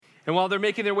And while they're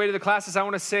making their way to the classes, I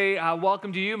want to say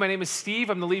welcome to you. My name is Steve.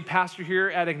 I'm the lead pastor here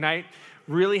at Ignite.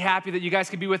 Really happy that you guys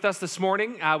could be with us this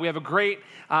morning. We have a great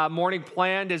morning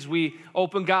planned as we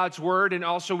open God's Word, and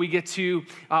also we get to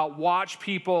watch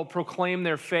people proclaim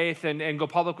their faith and go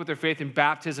public with their faith in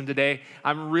baptism today.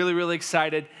 I'm really, really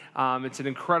excited. It's an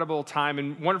incredible time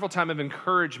and wonderful time of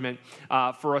encouragement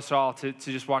for us all to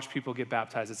just watch people get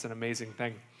baptized. It's an amazing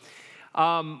thing.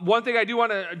 One thing I do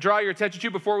want to draw your attention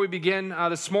to before we begin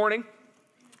this morning,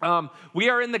 we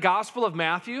are in the Gospel of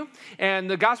Matthew, and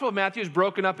the Gospel of Matthew is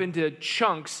broken up into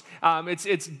chunks.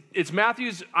 It's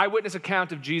Matthew's eyewitness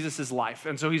account of Jesus' life,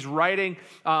 and so he's writing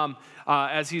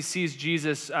as he sees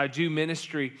Jesus do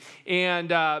ministry.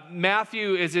 And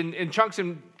Matthew is in chunks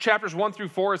in chapters 1 through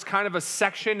 4 is kind of a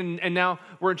section, and now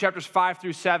we're in chapters 5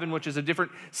 through 7, which is a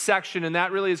different section, and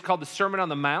that really is called the Sermon on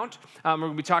the Mount. We're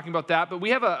going to be talking about that, but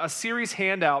we have a series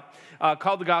handout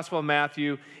called the Gospel of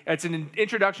Matthew. It's an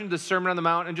introduction to the Sermon on the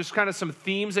Mount and just kind of some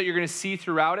themes that you're going to see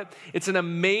throughout it. It's an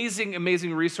amazing,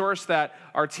 amazing resource that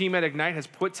our team at Ignite has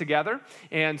put together,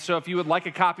 and so if you would like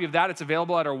a copy of that, it's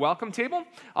available at our welcome table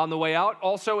on the way out.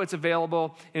 Also, it's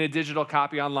available in a digital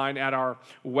copy online at our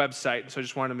website, so I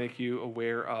just wanted to make you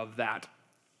aware of that.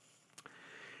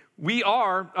 We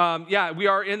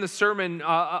are in the sermon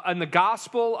in the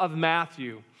Gospel of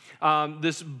Matthew.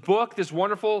 This book, this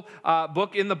wonderful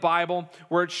book in the Bible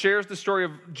where it shares the story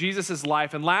of Jesus'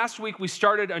 life. And last week we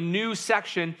started a new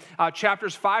section,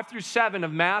 chapters 5 through 7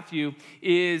 of Matthew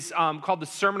is called the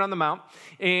Sermon on the Mount.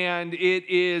 And it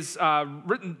is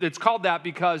it's called that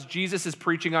because Jesus is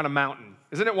preaching on a mountain.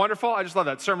 Isn't it wonderful? I just love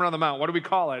that, Sermon on the Mount. What do we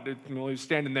call it? Well, he's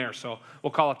standing there, so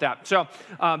we'll call it that. So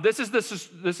this is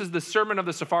the Sermon of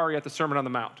the Safari at the Sermon on the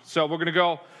Mount. So we're going to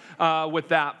go with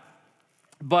that.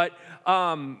 But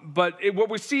what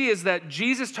we see is that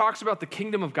Jesus talks about the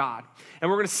kingdom of God.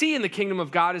 And we're going to see in the kingdom of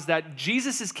God is that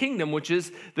Jesus' kingdom, which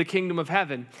is the kingdom of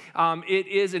heaven, it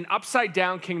is an upside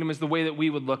down kingdom is the way that we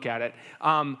would look at it.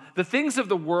 The things of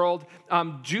the world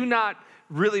do not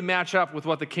really match up with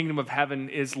what the kingdom of heaven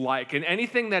is like. And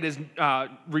anything that is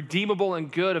redeemable and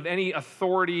good of any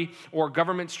authority or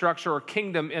government structure or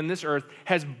kingdom in this earth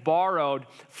has borrowed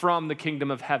from the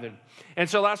kingdom of heaven. And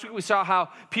so last week we saw how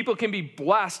people can be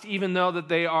blessed even though that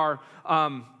they are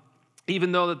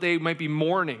even though that they might be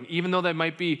mourning, even though they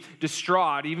might be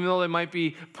distraught, even though they might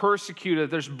be persecuted,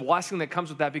 there's blessing that comes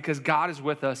with that because God is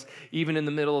with us even in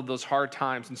the middle of those hard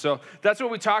times. And so that's what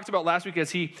we talked about last week as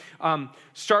he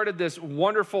started this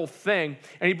wonderful thing,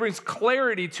 and he brings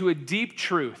clarity to a deep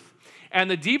truth.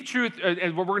 And the deep truth,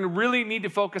 and what we're going to really need to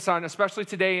focus on, especially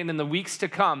today and in the weeks to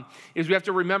come, is we have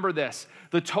to remember this.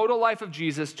 The total life of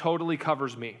Jesus totally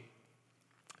covers me.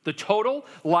 The total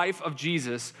life of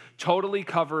Jesus totally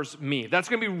covers me. That's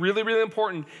going to be really, really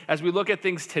important as we look at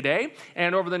things today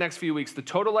and over the next few weeks. The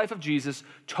total life of Jesus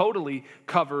totally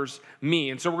covers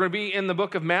me. And so we're going to be in the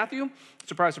book of Matthew.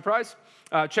 Surprise, surprise.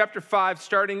 Chapter 5,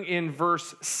 starting in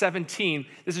verse 17.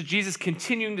 This is Jesus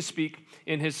continuing to speak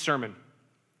in his sermon.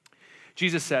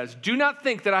 Jesus says, "Do not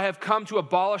think that I have come to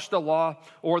abolish the law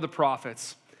or the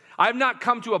prophets. I have not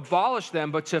come to abolish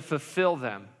them, but to fulfill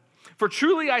them. For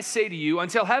truly I say to you,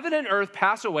 until heaven and earth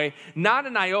pass away, not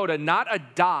an iota, not a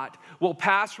dot will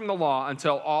pass from the law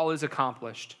until all is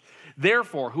accomplished.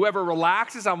 Therefore, whoever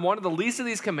relaxes on one of the least of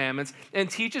these commandments and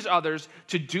teaches others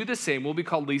to do the same will be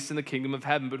called least in the kingdom of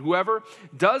heaven. But whoever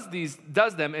does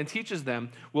them and teaches them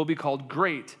will be called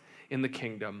great in the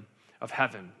kingdom of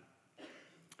heaven."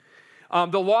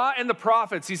 The law and the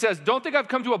prophets, he says, don't think I've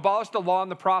come to abolish the law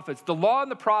and the prophets. The law and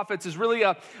the prophets is really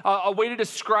a way to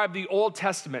describe the Old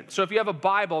Testament. So if you have a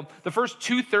Bible, the first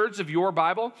 2/3 of your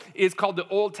Bible is called the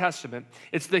Old Testament.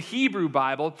 It's the Hebrew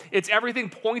Bible. It's everything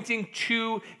pointing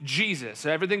to Jesus,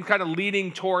 everything kind of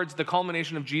leading towards the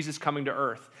culmination of Jesus coming to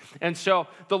earth. And so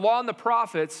the law and the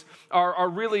prophets are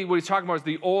really what he's talking about is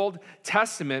the Old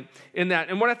Testament in that.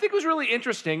 And what I think was really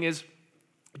interesting is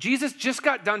Jesus just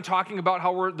got done talking about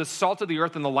how we're the salt of the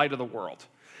earth and the light of the world.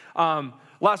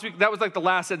 Last week, that was like the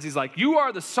last sentence. He's like, you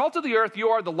are the salt of the earth, you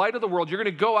are the light of the world. You're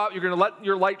going to go out, you're going to let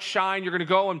your light shine, you're going to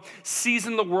go and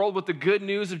season the world with the good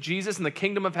news of Jesus and the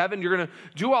kingdom of heaven. You're going to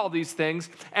do all these things.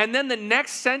 And then the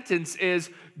next sentence is,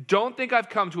 don't think I've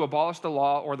come to abolish the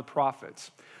law or the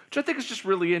prophets, which I think is just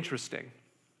really interesting.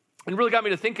 And really got me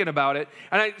to thinking about it.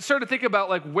 And I started to think about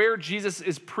like where Jesus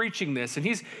is preaching this. And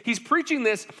he's preaching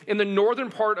this in the northern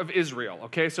part of Israel,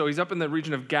 okay? So he's up in the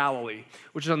region of Galilee,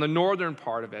 which is on the northern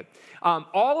part of it.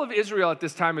 All of Israel at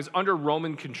this time is under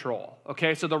Roman control,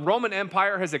 okay? So the Roman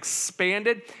Empire has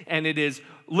expanded and it is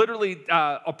literally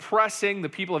oppressing the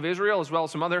people of Israel as well as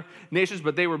some other nations,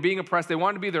 but they were being oppressed. They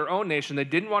wanted to be their own nation. They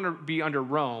didn't want to be under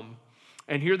Rome.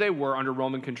 And here they were under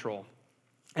Roman control.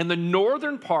 And the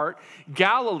northern part,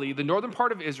 Galilee, the northern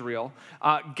part of Israel,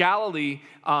 Galilee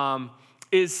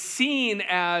is seen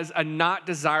as a not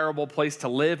desirable place to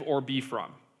live or be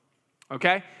from.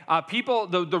 Okay? People,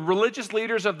 the religious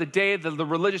leaders of the day, the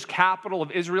religious capital of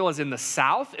Israel is in the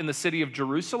south, in the city of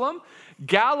Jerusalem.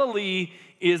 Galilee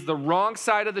is the wrong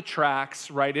side of the tracks,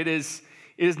 right? It is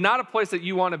not a place that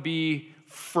you want to be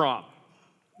from,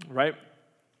 right?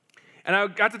 And I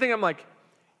got to think, I'm like,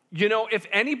 if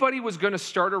anybody was going to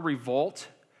start a revolt,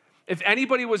 if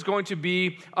anybody was going to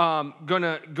be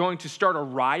going to start a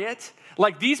riot,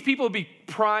 like these people would be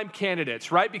prime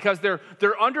candidates, right? Because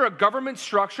they're under a government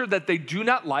structure that they do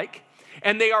not like,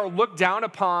 and they are looked down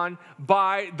upon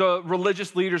by the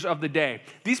religious leaders of the day.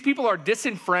 These people are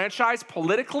disenfranchised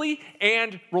politically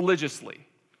and religiously.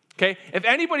 Okay, if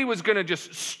anybody was going to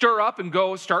just stir up and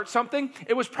go start something,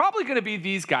 it was probably going to be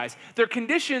these guys. Their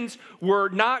conditions were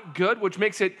not good, which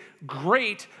makes it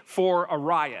great for a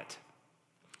riot.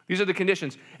 These are the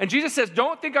conditions. And Jesus says,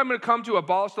 don't think I'm going to come to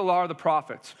abolish the law or the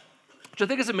prophets, which I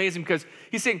think is amazing because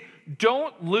he's saying,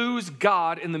 don't lose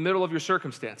God in the middle of your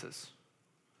circumstances.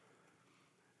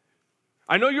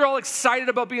 I know you're all excited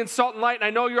about being salt and light, and I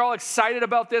know you're all excited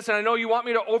about this, and I know you want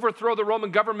me to overthrow the Roman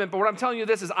government, but what I'm telling you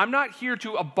this is I'm not here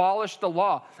to abolish the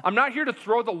law. I'm not here to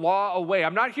throw the law away.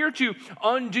 I'm not here to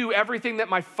undo everything that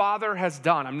my Father has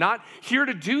done. I'm not here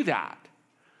to do that.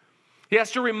 He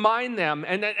has to remind them,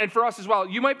 and for us as well,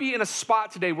 you might be in a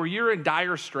spot today where you're in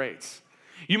dire straits.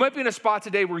 You might be in a spot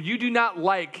today where you do not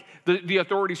like the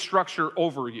authority structure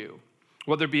over you,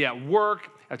 whether it be at work,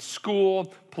 at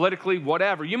school, politically,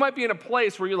 whatever. You might be in a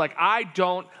place where you're like, I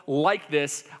don't like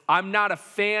this. I'm not a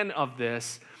fan of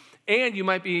this. And you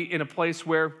might be in a place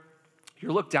where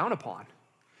you're looked down upon.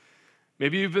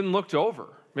 Maybe you've been looked over.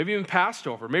 Maybe you've been passed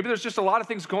over. Maybe there's just a lot of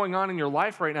things going on in your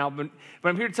life right now. But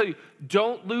I'm here to tell you,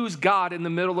 don't lose God in the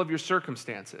middle of your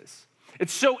circumstances.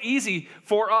 It's so easy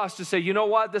for us to say, you know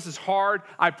what? This is hard.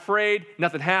 I prayed.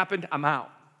 Nothing happened. I'm out.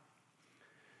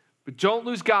 But don't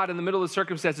lose God in the middle of the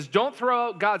circumstances. Don't throw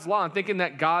out God's law and thinking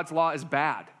that God's law is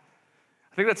bad.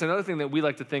 I think that's another thing that we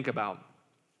like to think about.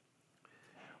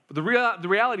 But the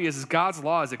reality is God's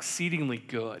law is exceedingly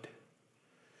good.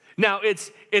 Now,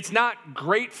 it's not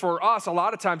great for us a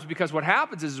lot of times because what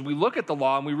happens is we look at the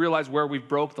law and we realize where we've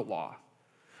broke the law.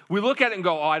 We look at it and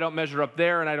go, I don't measure up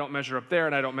there, and I don't measure up there,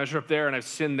 and I don't measure up there, and I've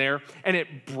sinned there. And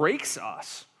it breaks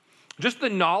us. Just the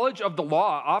knowledge of the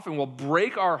law often will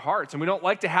break our hearts, and we don't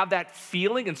like to have that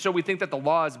feeling, and so we think that the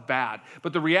law is bad.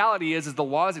 But the reality is the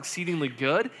law is exceedingly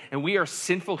good, and we are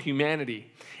sinful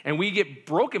humanity. And we get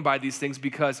broken by these things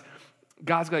because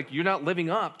God's like, you're not living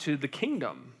up to the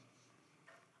kingdom.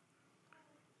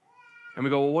 And we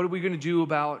go, well, what are we going to do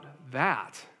about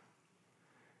that?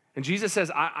 And Jesus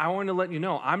says, I want to let you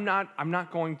know, I'm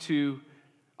not going to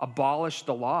abolish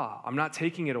the law. I'm not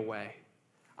taking it away.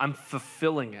 I'm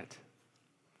fulfilling it.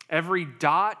 Every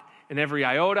dot and every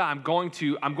iota, I'm going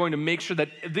to make sure that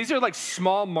these are like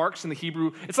small marks in the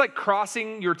Hebrew. It's like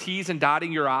crossing your T's and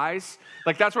dotting your I's.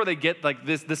 Like that's where they get like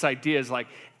this idea is like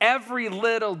every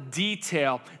little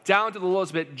detail down to the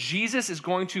lowest bit. Jesus is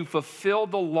going to fulfill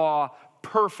the law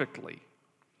perfectly.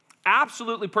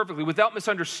 Absolutely perfectly, without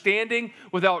misunderstanding,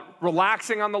 without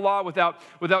relaxing on the law, without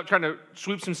trying to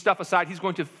sweep some stuff aside. He's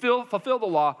going to fulfill the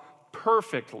law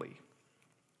perfectly.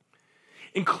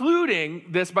 Including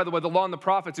this, by the way, the law and the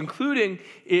prophets, including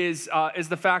is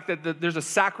the fact that there's a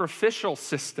sacrificial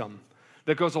system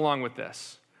that goes along with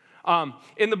this.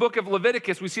 In the book of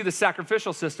Leviticus, we see the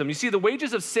sacrificial system. You see, the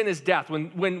wages of sin is death.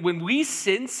 When we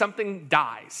sin, something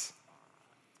dies.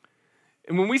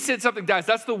 And when we sin, something dies.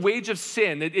 That's the wage of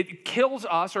sin. It kills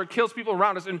us or it kills people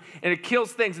around us and it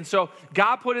kills things. And so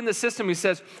God put in the system, he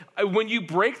says, when you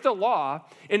break the law,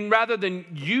 and rather than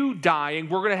you dying,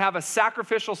 we're going to have a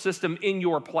sacrificial system in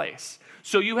your place.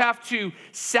 So you have to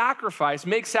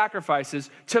make sacrifices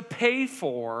to pay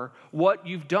for what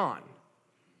you've done.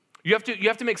 You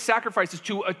have to make sacrifices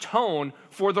to atone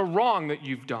for the wrong that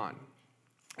you've done.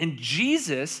 And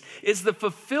Jesus is the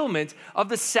fulfillment of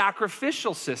the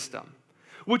sacrificial system.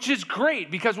 Which is great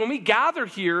because when we gather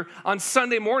here on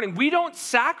Sunday morning, we don't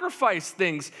sacrifice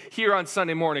things here on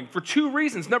Sunday morning for two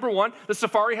reasons. Number one, the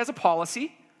Safari has a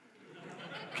policy,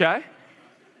 okay?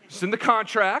 It's in the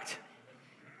contract.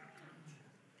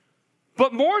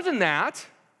 But more than that,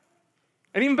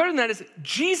 and even better than that, is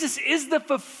Jesus is the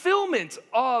fulfillment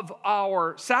of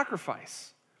our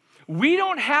sacrifice. We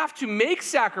don't have to make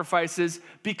sacrifices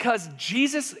because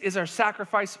Jesus is our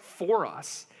sacrifice for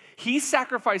us. He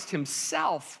sacrificed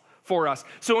himself for us.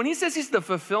 So when he says he's the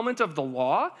fulfillment of the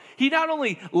law, he not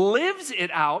only lives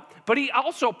it out, but he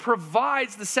also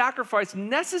provides the sacrifice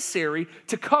necessary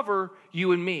to cover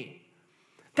you and me.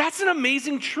 That's an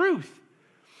amazing truth.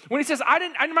 When he says,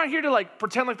 I'm not here to like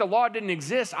pretend like the law didn't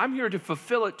exist. I'm here to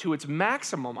fulfill it to its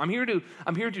maximum. I'm here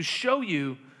to show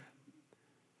you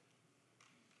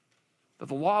that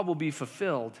the law will be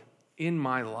fulfilled in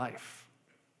my life.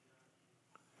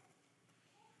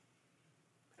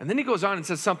 And then he goes on and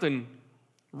says something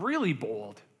really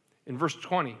bold in verse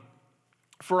 20.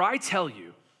 For I tell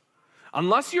you,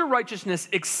 unless your righteousness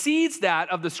exceeds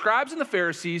that of the scribes and the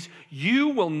Pharisees, you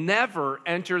will never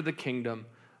enter the kingdom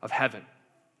of heaven.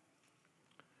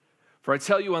 For I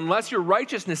tell you, unless your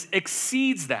righteousness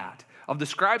exceeds that of the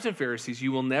scribes and Pharisees,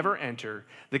 you will never enter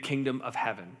the kingdom of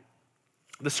heaven.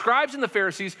 The scribes and the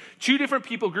Pharisees, two different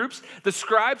people groups. The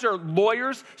scribes are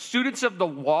lawyers, students of the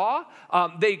law.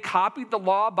 They copied the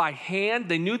law by hand.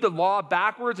 They knew the law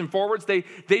backwards and forwards. They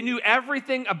knew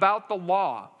everything about the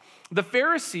law. The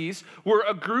Pharisees were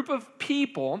a group of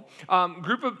people,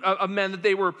 group of men that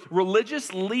they were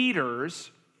religious leaders,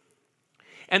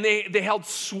 and they held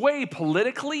sway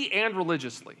politically and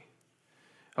religiously.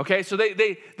 Okay, so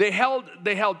they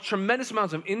held tremendous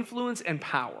amounts of influence and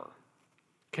power.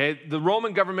 Okay, the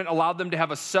Roman government allowed them to have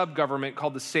a sub-government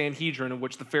called the Sanhedrin, of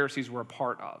which the Pharisees were a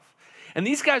part of. And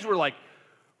these guys were like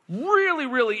really,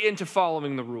 really into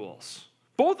following the rules.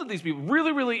 Both of these people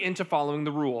really, really into following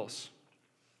the rules.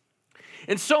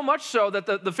 And so much so that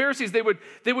the Pharisees, they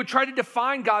would try to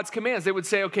define God's commands. They would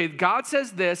say, okay, God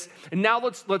says this, and now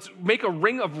let's make a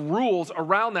ring of rules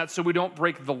around that so we don't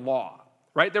break the law.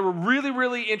 Right? They were really,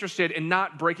 really interested in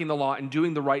not breaking the law and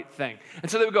doing the right thing.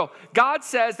 And so they would go, God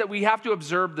says that we have to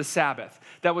observe the Sabbath.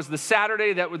 That was the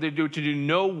Saturday that they do to do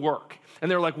no work.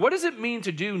 And they're like, what does it mean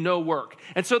to do no work?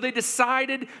 And so they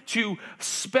decided to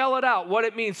spell it out, what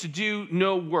it means to do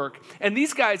no work. And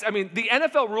these guys, I mean, the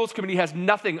NFL Rules Committee has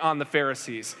nothing on the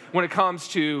Pharisees when it comes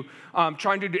to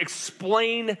trying to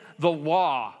explain the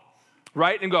law,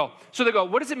 right? And so they go,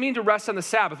 what does it mean to rest on the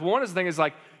Sabbath? Well, one of the things is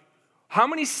like, how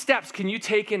many steps can you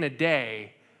take in a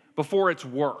day before it's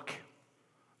work?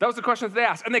 That was the question that they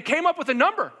asked. And they came up with a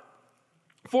number,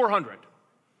 400.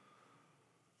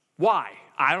 Why?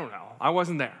 I don't know. I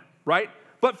wasn't there, right?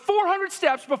 But 400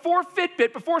 steps before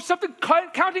Fitbit, before something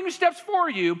counting your steps for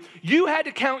you, you had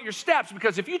to count your steps,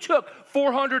 because if you took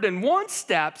 401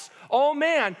 steps, oh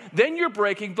man, then you're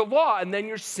breaking the law and then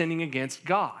you're sinning against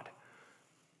God.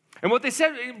 And what they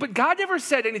said, but God never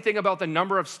said anything about the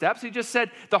number of steps. He just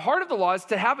said the heart of the law is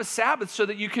to have a Sabbath so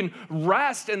that you can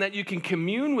rest and that you can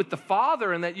commune with the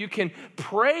Father and that you can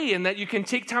pray and that you can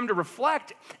take time to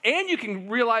reflect. And you can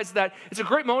realize that it's a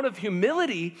great moment of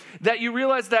humility that you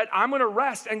realize that I'm going to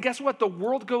rest. And guess what? The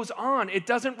world goes on. It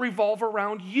doesn't revolve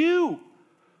around you.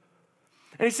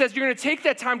 And he says you're going to take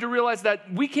that time to realize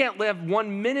that we can't live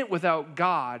 1 minute without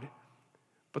God,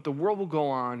 but the world will go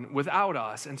on without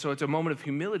us. And so it's a moment of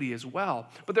humility as well.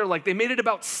 But they made it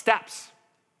about steps.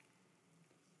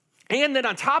 And then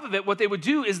on top of it, what they would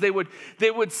do is they would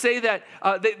say that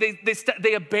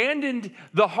they abandoned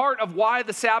the heart of why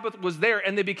the Sabbath was there,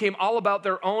 and they became all about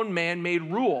their own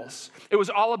man-made rules. It was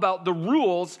all about the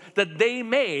rules that they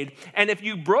made. And if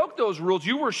you broke those rules,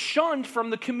 you were shunned from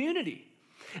the community.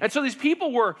 And so these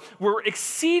people were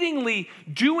exceedingly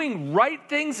doing right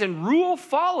things and rule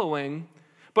following,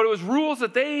 but it was rules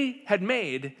that they had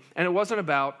made, and it wasn't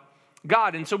about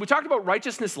God. And so we talked about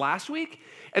righteousness last week,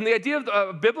 and the idea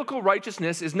of biblical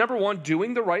righteousness is, number one,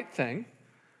 doing the right thing,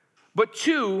 but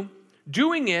two,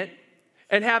 doing it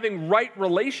and having right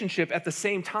relationship at the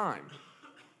same time.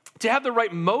 To have the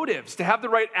right motives, to have the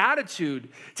right attitude,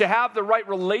 to have the right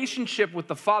relationship with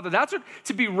the Father. That's what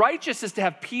to be righteous is, to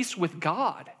have peace with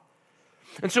God.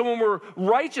 And so when we're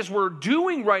righteous, we're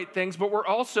doing right things, but we're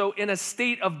also in a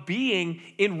state of being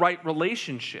in right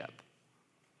relationship.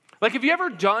 Like, have you ever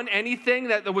done anything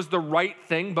that was the right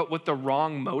thing, but with the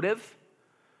wrong motive?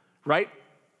 Right?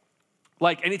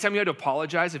 Like, anytime you had to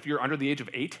apologize if you're under the age of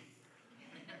 8?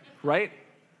 Right?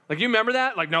 Like, you remember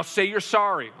that? Like, now say you're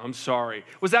sorry. I'm sorry.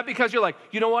 Was that because you're like,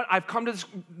 you know what? I've come to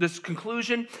this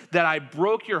conclusion that I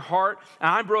broke your heart, and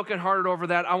I'm brokenhearted over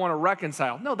that. I want to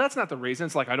reconcile. No, that's not the reason.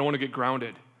 It's like, I don't want to get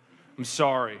grounded. I'm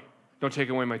sorry. Don't take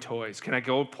away my toys. Can I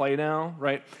go play now?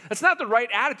 Right? That's not the right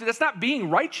attitude. That's not being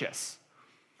righteous.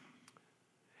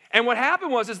 And what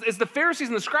happened was the Pharisees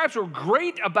and the scribes were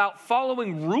great about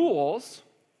following rules,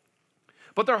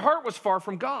 but their heart was far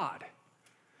from God.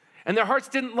 And their hearts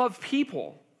didn't love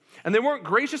people. And they weren't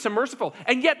gracious and merciful.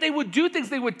 And yet they would do things.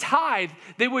 They would tithe.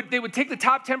 They would take the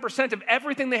top 10% of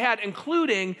everything they had,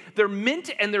 including their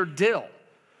mint and their dill.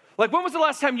 Like, when was the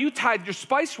last time you tied your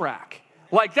spice rack?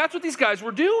 Like, that's what these guys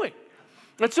were doing.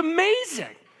 It's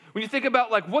amazing. When you think about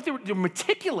like what they're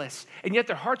meticulous, and yet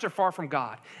their hearts are far from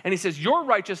God. And he says, your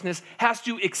righteousness has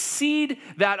to exceed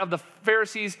that of the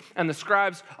Pharisees and the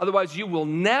scribes, otherwise you will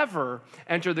never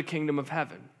enter the kingdom of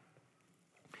heaven.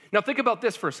 Now think about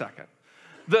this for a second.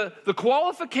 The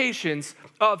qualifications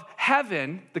of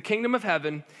heaven, the kingdom of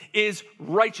heaven, is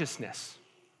righteousness.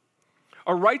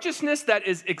 A righteousness that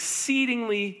is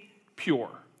exceedingly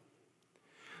pure.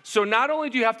 So not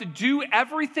only do you have to do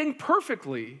everything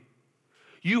perfectly,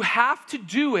 you have to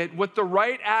do it with the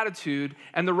right attitude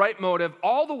and the right motive,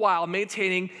 all the while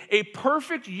maintaining a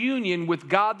perfect union with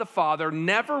God the Father,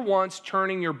 never once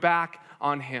turning your back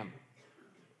on him.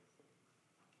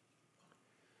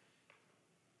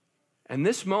 And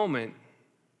this moment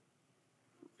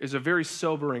is a very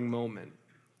sobering moment.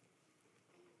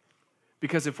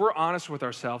 Because if we're honest with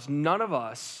ourselves, none of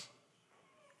us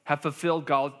have fulfilled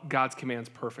God's commands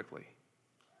perfectly.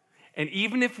 And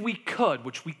even if we could,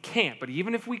 which we can't, but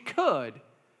even if we could,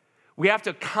 we have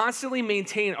to constantly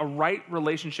maintain a right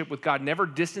relationship with God, never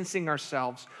distancing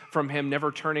ourselves from him,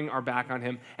 never turning our back on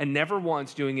him, and never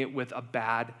once doing it with a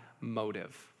bad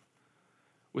motive,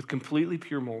 with completely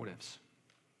pure motives.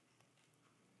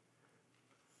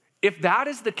 If that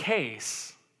is the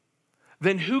case,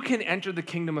 then who can enter the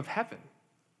kingdom of heaven?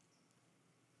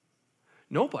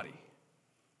 Nobody.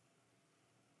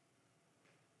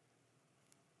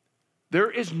 There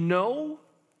is no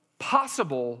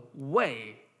possible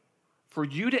way for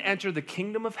you to enter the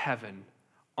kingdom of heaven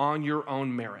on your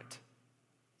own merit.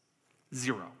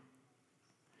 Zero.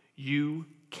 You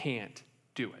can't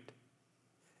do it,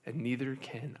 and neither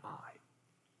can I.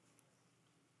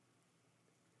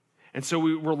 And so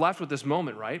we're left with this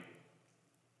moment, right?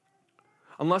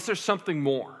 Unless there's something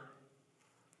more.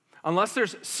 Unless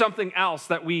there's something else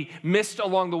that we missed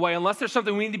along the way, unless there's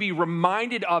something we need to be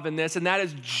reminded of in this, and that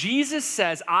is Jesus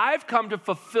says, I've come to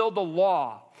fulfill the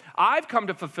law. I've come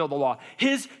to fulfill the law.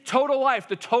 His total life,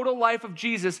 the total life of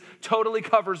Jesus, totally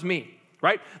covers me,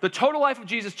 right? The total life of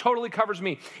Jesus totally covers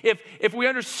me. If we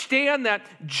understand that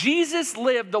Jesus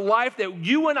lived the life that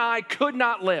you and I could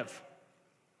not live,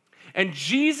 and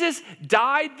Jesus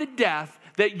died the death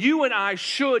that you and I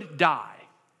should die,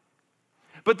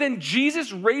 but then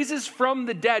Jesus raises from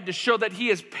the dead to show that he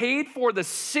has paid for the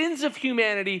sins of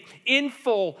humanity in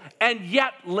full and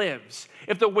yet lives.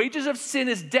 If the wages of sin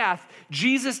is death,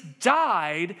 Jesus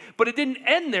died, but it didn't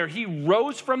end there. He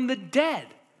rose from the dead.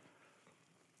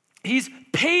 He's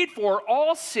paid for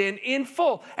all sin in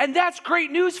full. And that's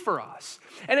great news for us.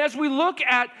 And as we look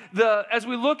at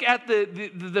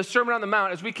the Sermon on the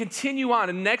Mount, as we continue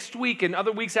on, and next week and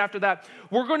other weeks after that,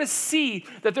 we're going to see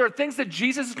that there are things that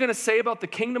Jesus is going to say about the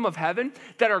kingdom of heaven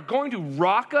that are going to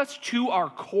rock us to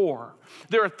our core.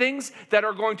 There are things that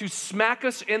are going to smack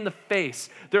us in the face.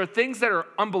 There are things that are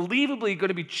unbelievably going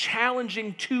to be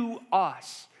challenging to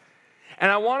us. And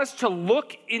I want us to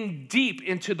look in deep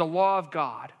into the law of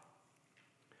God.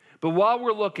 But while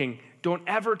we're looking, don't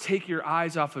ever take your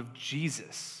eyes off of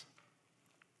Jesus.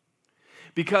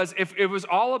 Because if it was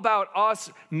all about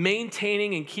us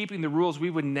maintaining and keeping the rules,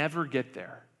 we would never get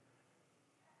there.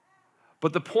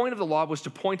 But the point of the law was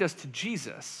to point us to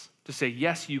Jesus, to say,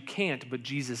 yes, you can't, but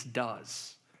Jesus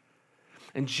does.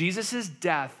 And Jesus'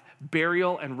 death,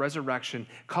 burial, and resurrection,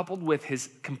 coupled with his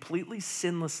completely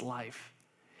sinless life,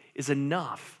 is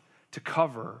enough to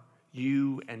cover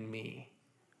you and me.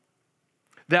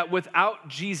 That without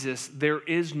Jesus, there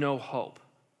is no hope.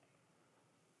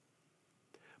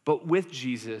 But with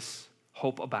Jesus,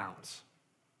 hope abounds.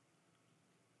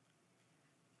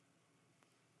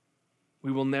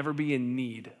 We will never be in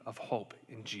need of hope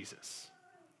in Jesus.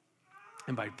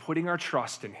 And by putting our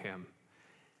trust in him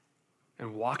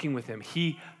and walking with him,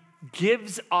 he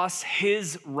gives us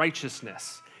his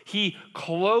righteousness. He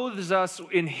clothes us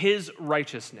in his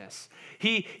righteousness.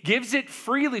 He gives it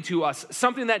freely to us,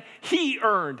 something that he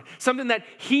earned, something that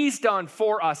he's done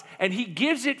for us. And he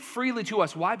gives it freely to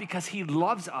us. Why? Because he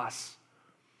loves us.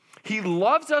 He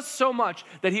loves us so much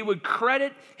that he would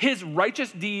credit his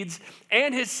righteous deeds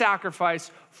and his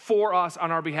sacrifice for us on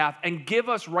our behalf and give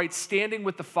us right standing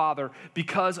with the Father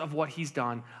because of what he's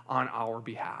done on our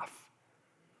behalf.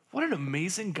 What an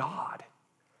amazing God.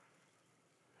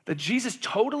 That Jesus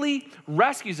totally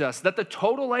rescues us, that the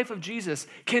total life of Jesus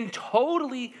can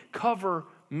totally cover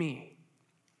me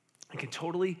and can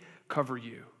totally cover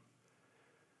you.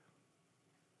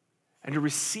 And to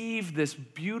receive this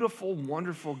beautiful,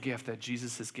 wonderful gift that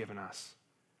Jesus has given us,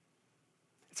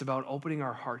 it's about opening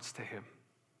our hearts to him.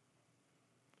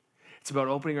 It's about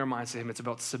opening our minds to him. It's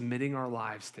about submitting our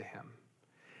lives to him.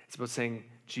 It's about saying,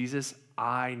 Jesus,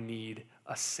 I need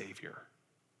a Savior.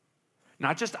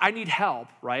 Not just I need help,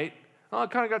 right? Oh, I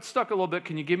kind of got stuck a little bit.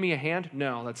 Can you give me a hand?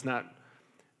 No, that's not.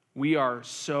 We are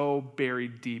so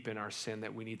buried deep in our sin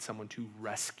that we need someone to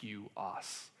rescue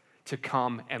us, to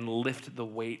come and lift the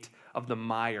weight of the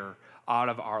mire out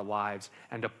of our lives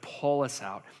and to pull us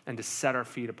out and to set our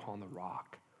feet upon the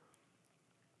rock.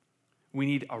 We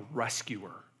need a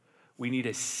rescuer. We need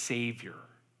a Savior.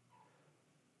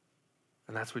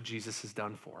 And that's what Jesus has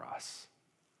done for us.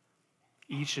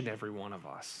 Each and every one of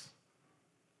us.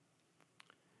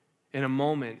 In a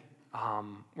moment,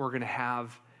 we're going to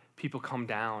have people come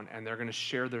down and they're going to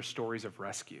share their stories of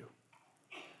rescue.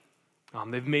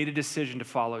 They've made a decision to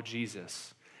follow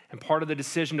Jesus. And part of the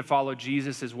decision to follow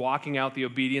Jesus is walking out the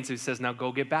obedience. He says, now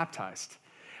go get baptized.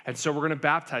 And so we're going to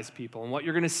baptize people. And what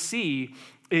you're going to see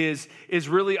is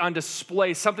really on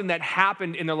display something that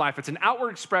happened in their life. It's an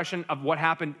outward expression of what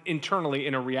happened internally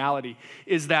in a reality,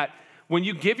 is that when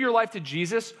you give your life to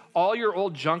Jesus, all your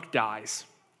old junk dies.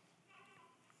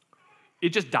 It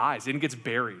just dies and gets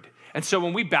buried. And so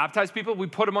when we baptize people, we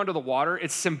put them under the water.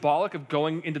 It's symbolic of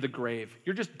going into the grave.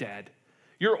 You're just dead.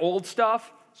 Your old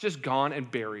stuff is just gone and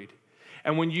buried.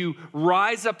 And when you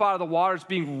rise up out of the water, it's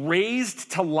being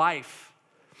raised to life.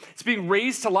 It's being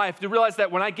raised to life. To realize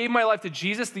that when I gave my life to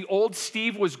Jesus, the old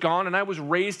Steve was gone and I was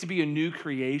raised to be a new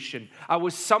creation. I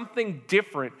was something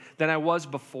different than I was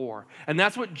before. And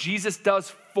that's what Jesus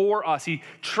does for us. He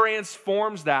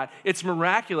transforms that. It's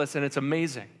miraculous and it's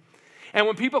amazing. And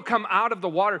when people come out of the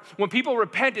water, when people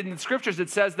repent, in the scriptures it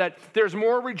says that there's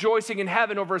more rejoicing in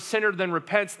heaven over a sinner than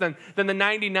repents than the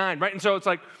 99, right? And so it's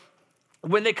like,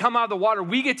 when they come out of the water,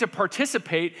 we get to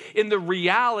participate in the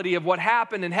reality of what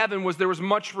happened in heaven. There was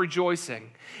much rejoicing.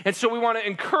 And so we want to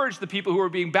encourage the people who are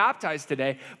being baptized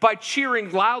today by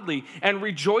cheering loudly and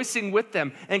rejoicing with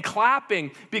them and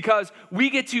clapping, because we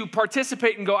get to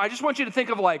participate and go, I just want you to think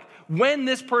of like, when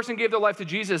this person gave their life to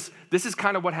Jesus, this is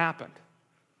kind of what happened.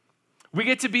 We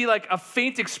get to be like a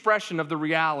faint expression of the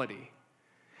reality.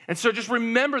 And so just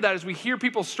remember that as we hear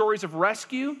people's stories of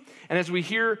rescue, and as we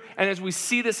hear and as we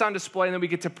see this on display, and then we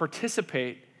get to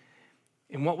participate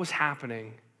in what was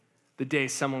happening the day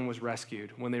someone was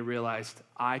rescued, when they realized,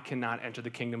 I cannot enter the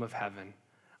kingdom of heaven.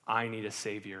 I need a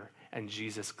Savior. And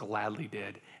Jesus gladly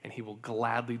did, and he will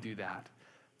gladly do that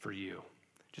for you.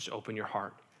 Just open your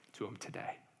heart to him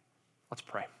today. Let's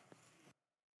pray.